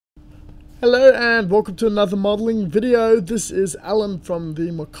Hello and welcome to another modelling video. This is Alan from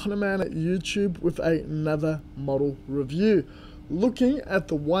the Mokonoman at YouTube with another model review. Looking at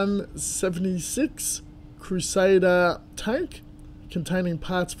the 176 Crusader tank containing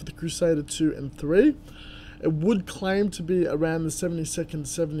parts for the Crusader 2 and 3. It would claim to be around the 72nd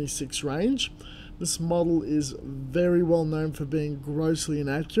 76 range. This model is very well known for being grossly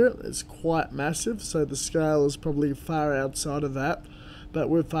inaccurate. It's quite massive, so the scale is probably far outside of that. But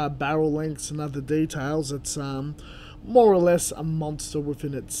with barrel lengths and other details, it's more or less a monster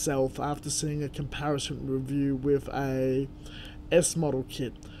within itself after seeing a comparison review with a S model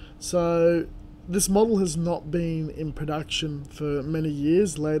kit. So this model has not been in production for many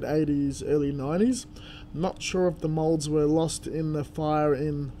years, late 80s, early 90s. Not sure if the molds were lost in the fire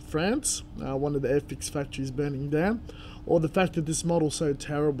in France, one of the Airfix factories burning down, or the fact that this model's so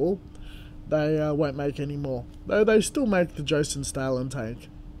terrible they won't make any more, though they still make the Joseph Stalin tank.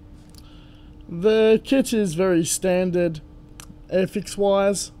 The kit is very standard Airfix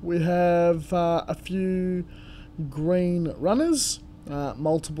wise. We have a few green runners,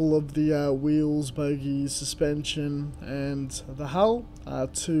 multiple of the wheels, bogies, suspension and the hull,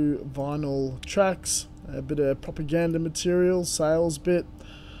 2 vinyl tracks, a bit of propaganda material, sales bit,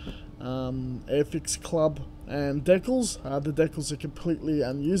 Airfix club and decals. The decals are completely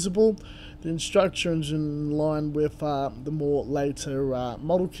unusable. The instructions in line with the more later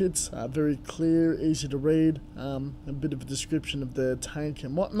model kits are very clear, easy to read, a bit of a description of the tank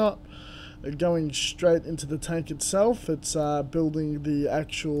and whatnot. Going straight into the tank itself, it's building the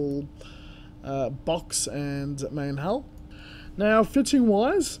actual box and main hull. Now, fitting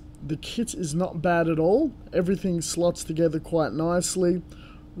wise, the kit is not bad at all. Everything slots together quite nicely,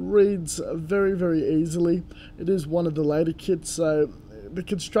 reads very easily. It is one of the later kits, so the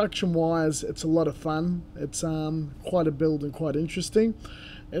construction wise it's a lot of fun. It's quite a build and quite interesting.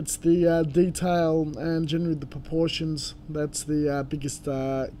 It's the detail and generally the proportions that's the biggest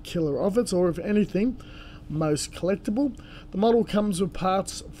killer of it, or if anything, most collectible. The model comes with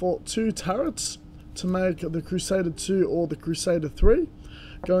parts for 2 turrets to make the Crusader 2 or the Crusader 3.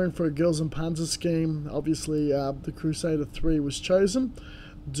 Going for a Girls and Panzer scheme, obviously the Crusader 3 was chosen.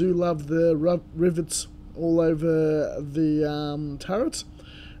 Do love the rivets all over the turret,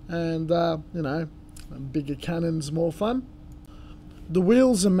 and you know, bigger cannons, more fun. The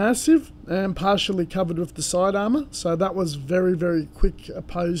wheels are massive and partially covered with the side armor, so that was very quick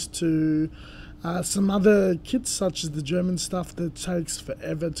opposed to some other kits such as the German stuff that takes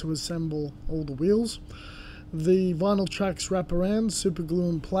forever to assemble all the wheels. The vinyl tracks wrap around, super glue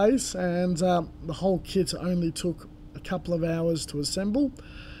in place, and the whole kit only took a couple of hours to assemble.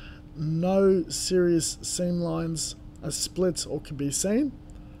 No serious seam lines are split or can be seen.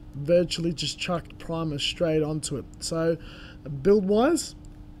 Virtually just chucked primer straight onto it. So build wise,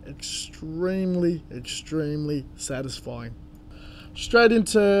 extremely satisfying. Straight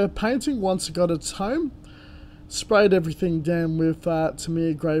into painting once it got its home. Sprayed everything down with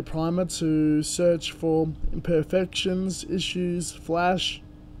Tamiya grey primer to search for imperfections, issues, flash.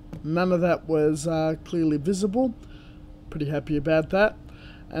 None of that was clearly visible. Pretty happy about that.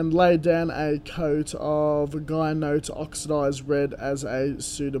 And laid down a coat of Guy Note oxidized red as a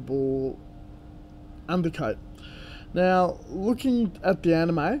suitable undercoat. Now, looking at the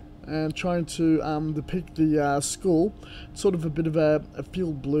anime and trying to depict the school, it's sort of a bit of a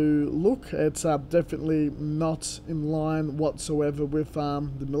field blue look. It's definitely not in line whatsoever with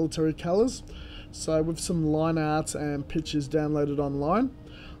the military colours. So with some line art and pictures downloaded online,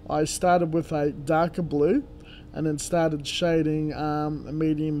 I started with a darker blue and then started shading a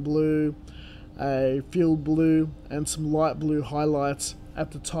medium blue, a field blue and some light blue highlights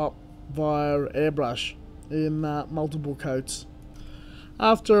at the top via airbrush in multiple coats.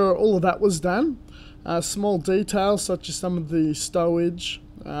 After all of that was done, small details such as some of the stowage,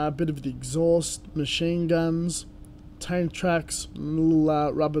 a bit of the exhaust, machine guns, tank tracks, and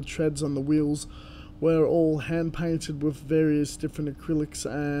little rubber treads on the wheels were all hand painted with various different acrylics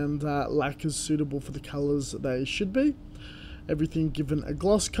and lacquers suitable for the colours that they should be. Everything given a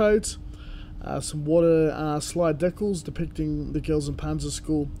gloss coat, some water slide decals depicting the Girls and Panzer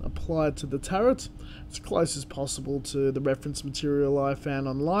School applied to the turret, as close as possible to the reference material I found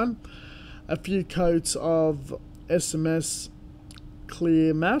online. A few coats of SMS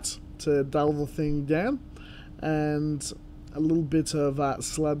clear matte to dull the thing down, and a little bit of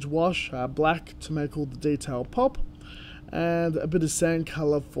sludge wash, black, to make all the detail pop, and a bit of sand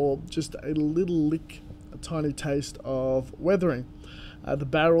colour for just a little lick, a tiny taste of weathering. The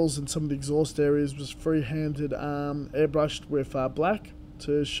barrels and some of the exhaust areas was free-handed airbrushed with black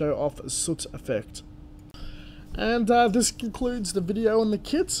to show off a soot effect. And this concludes the video on the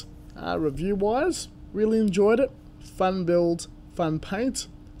kit. review wise, really enjoyed it. Fun build, fun paint.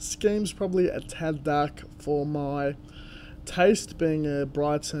 Scheme's probably a tad dark for my taste, being a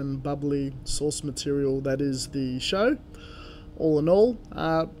bright and bubbly source material that is the show. All in all,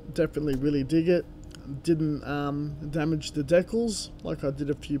 definitely really dig it. Didn't damage the decals like I did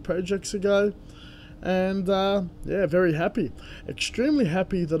a few projects ago. And yeah, very happy. Extremely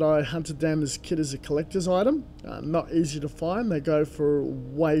happy that I hunted down this kit as a collector's item. Not easy to find. They go for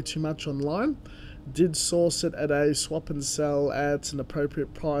way too much online. Did source it at a swap and sell at an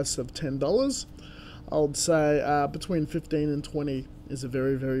appropriate price of $10. I would say between 15 and 20 is a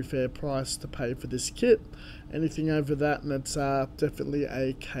very, very fair price to pay for this kit. Anything over that, and it's definitely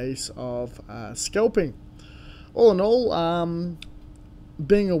a case of scalping. All in all,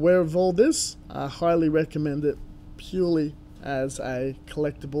 being aware of all this, I highly recommend it purely as a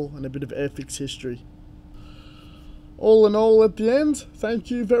collectible and a bit of Airfix history. All in all, at the end, thank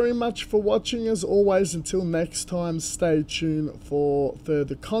you very much for watching. As always, until next time, stay tuned for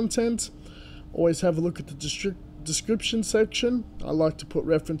further content. Always have a look at the description section. I like to put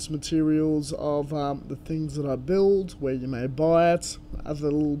reference materials of the things that I build, where you may buy it,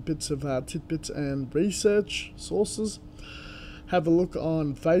 other little bits of tidbits and research sources. Have a look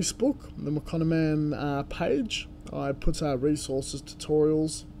on Facebook, the McConaughey page. I put resources,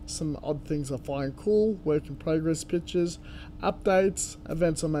 tutorials, some odd things I find cool, work in progress pictures, updates,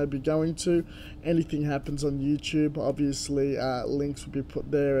 events I may be going to. Anything happens on YouTube, obviously links will be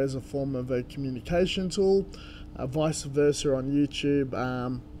put there as a form of a communication tool. Vice versa on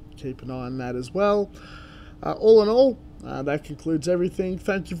YouTube, keep an eye on that as well. All in all, that concludes everything.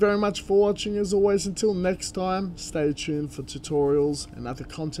 Thank you very much for watching. As always, until next time, stay tuned for tutorials and other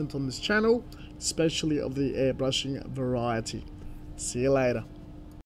content on this channel, especially of the airbrushing variety. See you later.